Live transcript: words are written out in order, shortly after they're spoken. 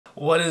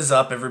What is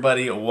up,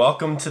 everybody?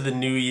 Welcome to the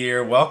new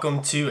year.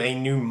 Welcome to a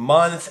new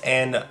month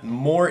and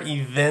more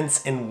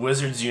events in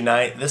Wizards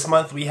Unite. This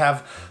month we have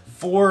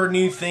 4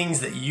 new things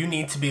that you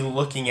need to be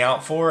looking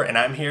out for, and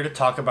I'm here to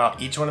talk about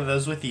each one of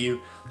those with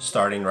you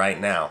starting right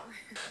now.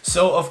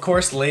 So, of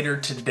course, later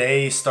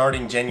today,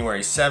 starting January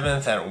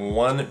 7th at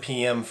 1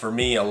 p.m. for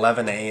me,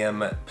 11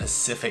 a.m.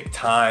 Pacific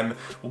time,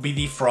 will be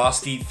the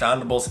Frosty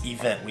Foundables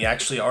event. We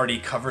actually already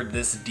covered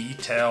this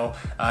detail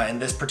in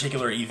this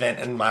particular event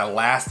in my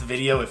last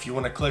video. If you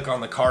want to click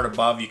on the card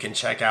above, you can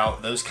check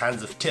out those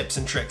kinds of tips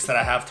and tricks that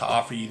I have to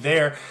offer you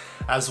there,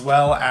 as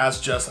well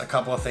as just a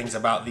couple of things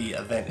about the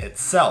event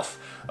itself.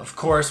 Of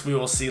course, we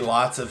will see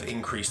lots of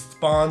increased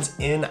spawns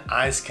in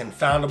ice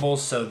confoundables,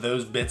 so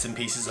those bits and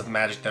pieces of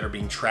magic that are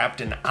being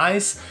trapped in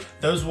ice,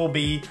 those will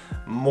be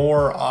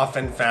more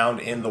often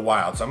found in the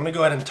wild. So I'm going to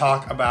go ahead and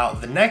talk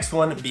about the next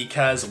one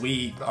because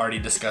we already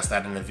discussed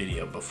that in the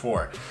video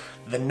before.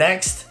 The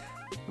next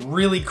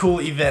really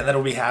cool event that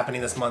will be happening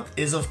this month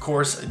is, of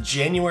course,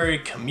 January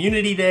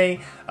Community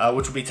Day,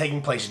 which will be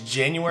taking place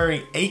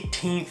January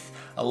 18th,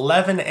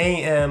 11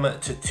 a.m.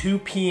 to 2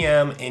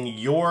 p.m. in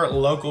your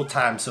local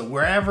time. So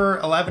wherever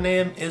 11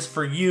 a.m. is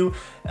for you,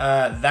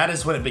 that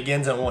is when it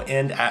begins and will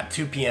end at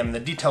 2 p.m. The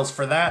details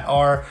for that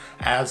are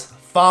as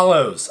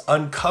follows.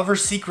 Uncover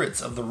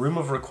secrets of the Room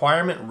of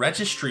Requirement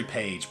registry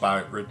page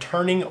by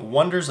returning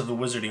wonders of the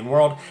wizarding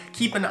world.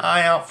 Keep an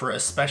eye out for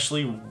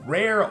especially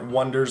rare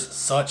wonders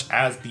such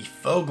as the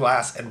Faux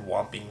Glass and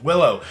Whomping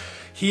Willow.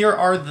 Here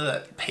are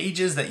the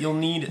pages that you'll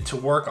need to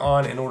work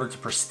on in order to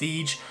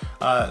prestige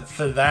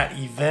for that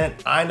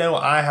event. I know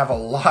I have a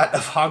lot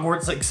of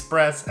Hogwarts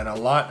Express and a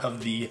lot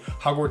of the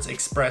Hogwarts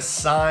Express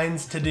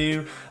signs to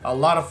do, a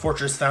lot of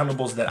Fortress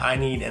Foundables that I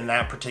need in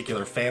that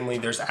particular family.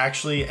 There's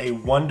actually a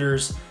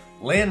Wonders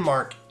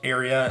landmark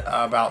area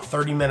about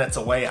 30 minutes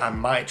away. I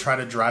might try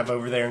to drive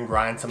over there and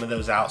grind some of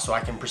those out so I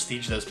can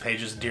prestige those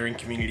pages during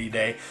Community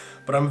Day.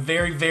 But I'm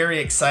very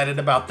excited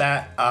about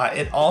that.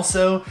 It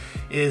also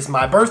is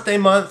my birthday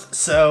month,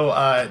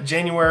 so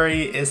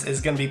January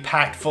is going to be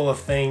packed full of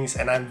things,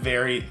 and I'm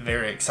very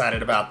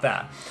excited about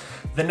that.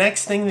 The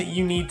next thing that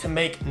you need to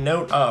make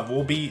note of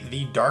will be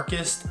the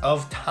Darkest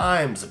of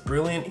Times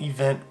Brilliant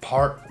Event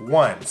Part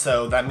 1.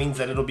 So that means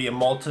that it'll be a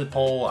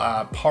multiple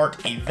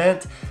part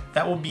event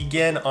that will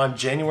begin on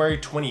January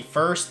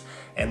 21st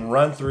and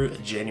run through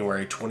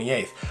January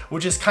 28th,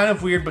 which is kind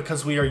of weird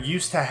because we are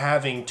used to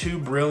having 2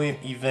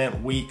 brilliant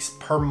event weeks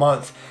per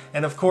month.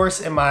 And of course,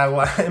 in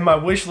my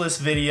wish list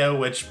video,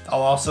 which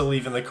I'll also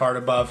leave in the card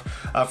above,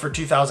 for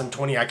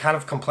 2020, I kind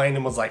of complained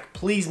and was like,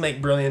 please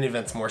make brilliant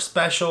events more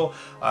special,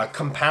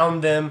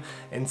 compound them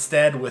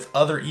instead with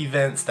other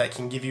events that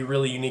can give you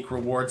really unique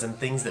rewards and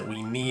things that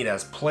we need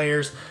as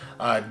players.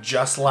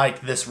 Just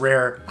like this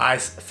rare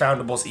Ice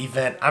Foundables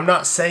event. I'm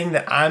not saying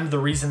that I'm the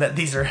reason that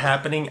these are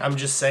happening. I'm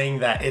just saying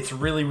that it's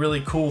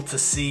really cool to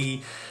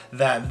see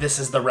that this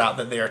is the route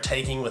that they are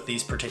taking with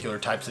these particular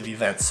types of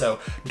events. So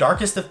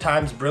Darkest of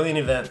Times Brilliant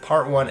Event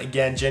Part 1,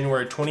 again,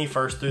 January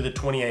 21st through the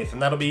 28th,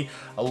 and that'll be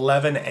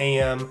 11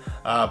 a.m.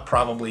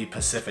 Probably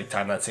Pacific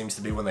time. That seems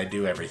to be when they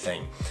do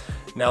everything.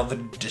 Now, the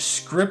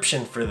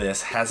description for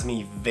this has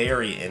me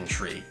very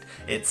intrigued.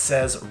 It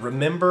says,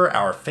 remember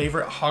our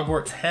favorite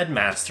Hogwarts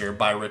headmaster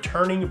by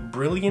returning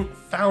brilliant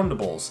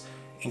foundables,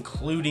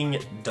 including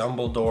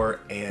Dumbledore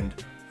and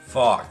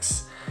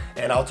Fawkes.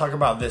 And I'll talk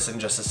about this in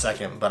just a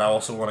second, but I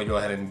also want to go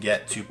ahead and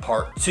get to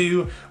part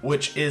 2,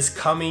 which is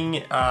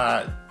coming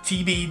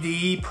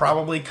TBD,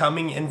 probably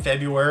coming in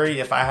February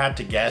if I had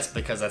to guess,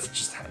 because that's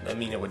just, I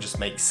mean, it would just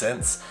make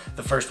sense.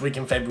 The first week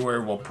in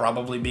February will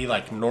probably be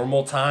like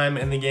normal time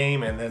in the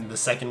game, and then the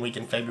second week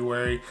in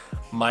February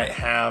might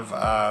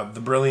have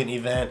the Brilliant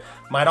event,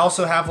 might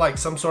also have like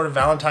some sort of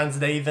Valentine's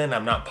Day event.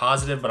 I'm not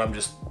positive, but I'm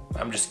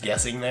just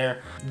guessing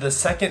there. The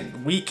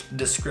second week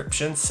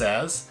description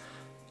says,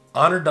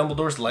 honor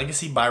Dumbledore's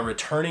legacy by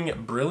returning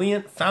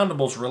brilliant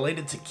foundables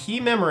related to key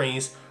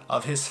memories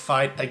of his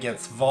fight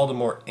against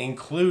Voldemort,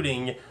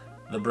 including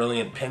the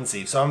Brilliant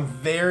Pensieve. So I'm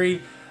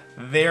very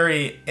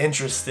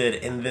interested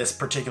in this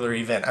particular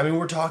event. I mean,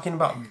 we're talking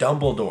about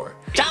Dumbledore.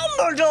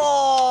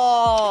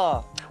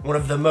 Dumbledore! One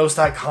of the most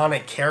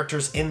iconic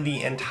characters in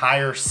the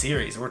entire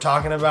series. We're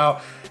talking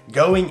about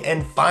going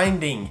and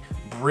finding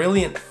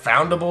brilliant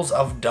foundables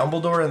of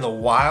Dumbledore in the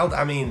wild.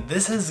 I mean,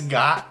 this has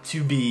got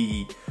to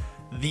be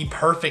the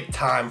perfect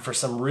time for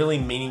some really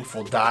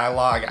meaningful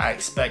dialogue. I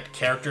expect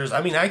characters, I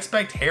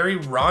expect Harry,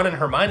 Ron, and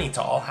Hermione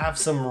to all have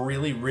some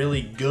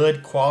really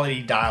good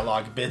quality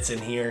dialogue bits in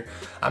here.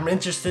 I'm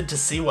interested to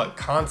see what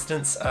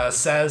Constance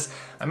says.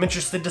 I'm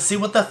interested to see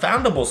what the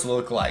Foundables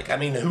look like. I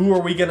mean, who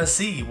are we gonna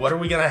see? What are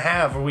we gonna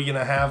have? Are we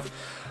gonna have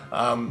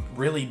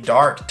really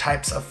dark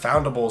types of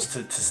foundables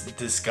to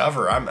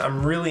discover.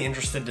 I'm really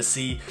interested to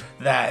see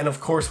that, and of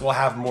course we'll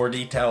have more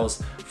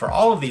details for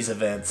all of these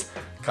events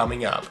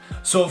coming up.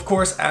 So of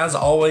course, as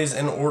always,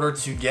 in order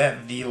to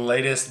get the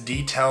latest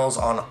details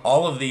on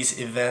all of these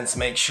events,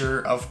 make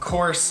sure of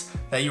course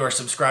that you are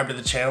subscribed to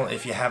the channel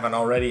if you haven't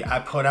already. I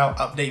put out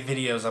update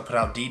videos, I put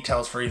out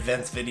details for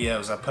events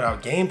videos, I put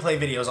out gameplay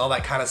videos, all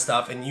that kind of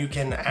stuff, and you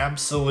can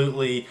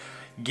absolutely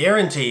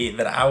guarantee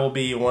that I will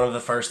be one of the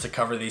first to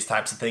cover these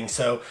types of things.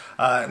 So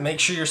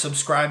make sure you're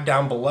subscribed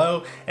down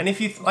below, and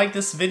if you like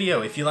this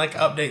video, if you like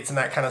updates and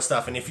that kind of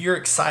stuff, and if you're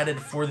excited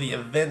for the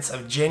events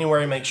of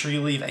January, make sure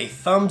you leave a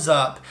thumbs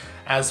up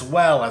as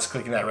well as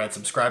clicking that red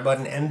subscribe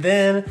button, and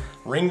then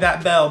ring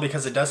that bell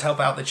because it does help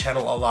out the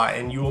channel a lot,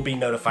 and you will be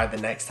notified the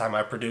next time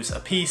I produce a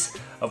piece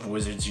of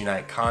Wizards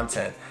Unite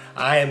content.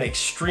 I am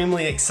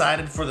extremely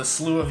excited for the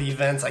slew of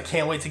events. I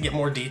can't wait to get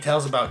more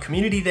details about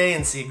Community Day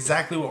and see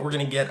exactly what we're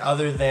going to get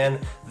other than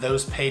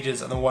those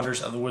pages and the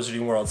wonders of the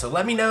wizarding world. So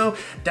let me know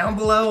down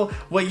below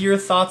what your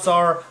thoughts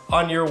are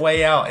on your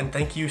way out, and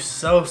thank you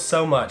so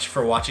much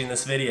for watching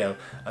this video.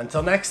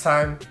 Until next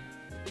time,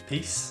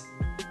 peace.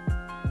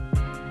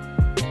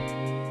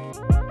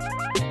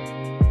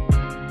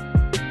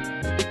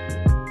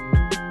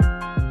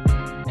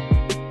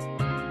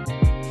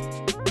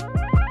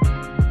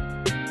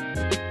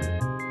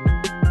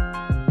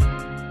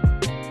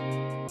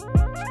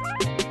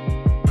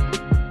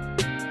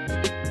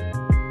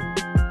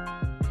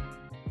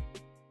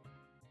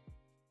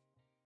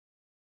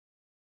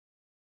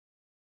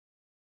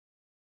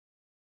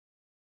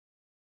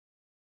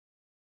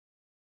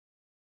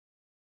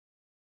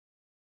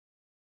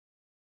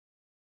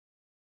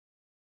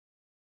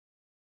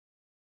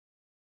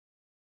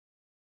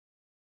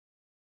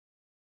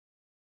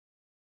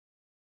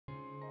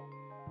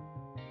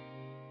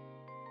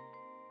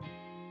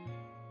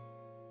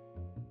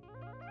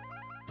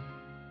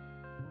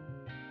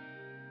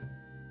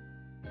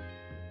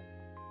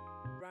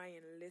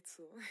 Ryan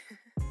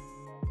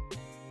Little.